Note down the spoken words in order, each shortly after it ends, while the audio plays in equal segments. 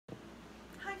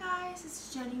guys, this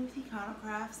is Jenny with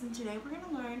EconoCrafts, and today we're going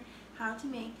to learn how to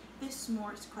make the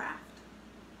Smores Craft.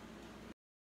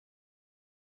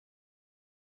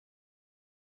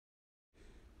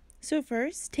 So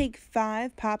first, take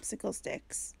 5 popsicle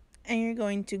sticks and you're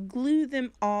going to glue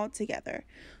them all together.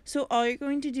 So all you're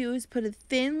going to do is put a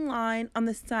thin line on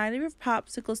the side of your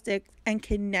popsicle stick and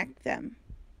connect them.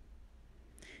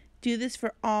 Do this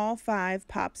for all 5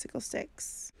 popsicle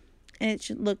sticks, and it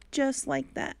should look just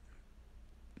like that.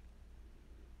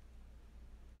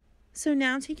 So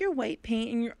now take your white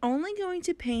paint and you're only going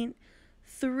to paint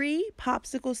 3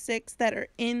 popsicle sticks that are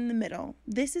in the middle.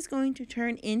 This is going to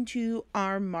turn into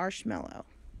our marshmallow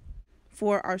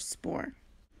for our s'more.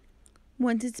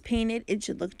 Once it's painted, it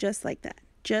should look just like that.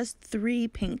 Just 3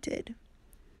 painted.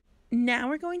 Now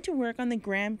we're going to work on the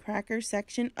graham cracker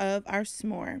section of our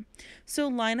s'more. So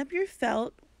line up your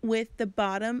felt with the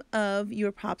bottom of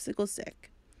your popsicle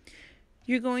stick.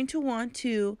 You're going to want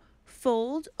to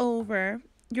fold over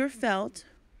your felt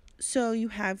so you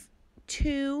have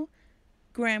 2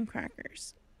 graham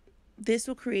crackers. This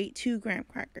will create 2 graham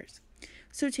crackers.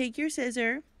 So take your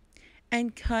scissor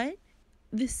and cut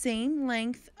the same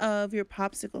length of your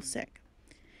popsicle stick.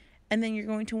 And then you're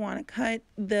going to want to cut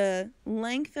the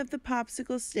length of the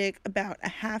popsicle stick about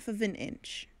 1/2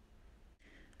 inch.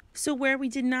 So where we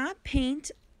did not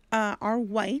paint our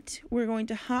white, we're going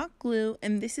to hot glue,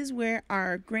 and this is where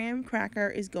our graham cracker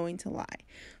is going to lie.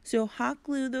 So hot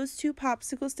glue those 2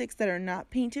 popsicle sticks that are not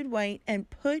painted white and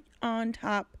put on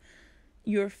top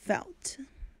your felt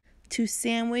to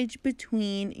sandwich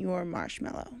between your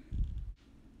marshmallow.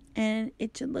 And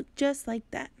it should look just like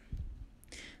that.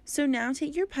 So now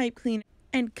take your pipe cleaner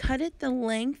and cut it the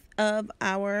length of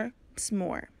our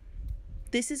s'more.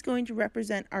 This is going to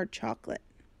represent our chocolate.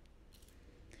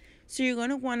 So you're going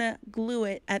to want to glue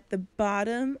it at the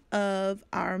bottom of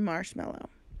our marshmallow.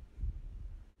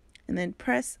 And then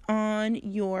press on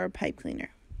your pipe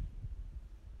cleaner.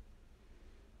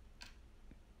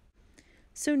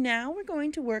 So now we're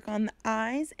going to work on the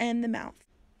eyes and the mouth.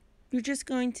 You're just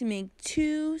going to make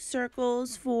 2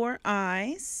 circles for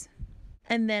eyes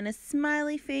and then a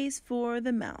smiley face for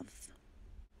the mouth.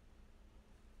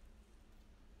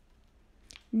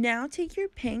 Now take your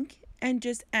pink and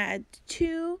just add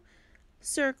 2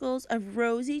 circles of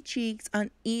rosy cheeks on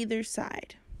either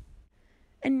side.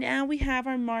 And now we have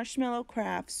our marshmallow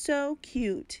craft. So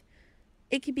cute.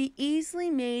 It can be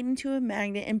easily made into a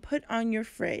magnet and put on your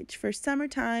fridge for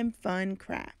summertime fun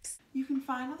crafts. You can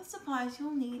find all the supplies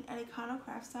you'll need at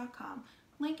EconoCrafts.com.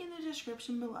 Link in the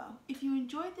description below. If you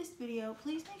enjoyed this video,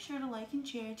 please make sure to like and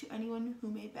share to anyone who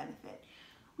may benefit.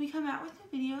 We come out with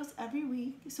new videos every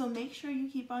week, so make sure you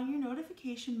keep on your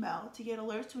notification bell to get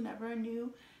alerts whenever a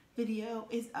new video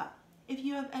is up. If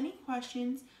you have any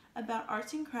questions about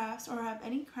arts and crafts or have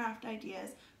any craft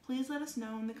ideas, please let us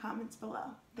know in the comments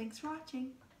below. Thanks for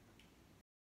watching.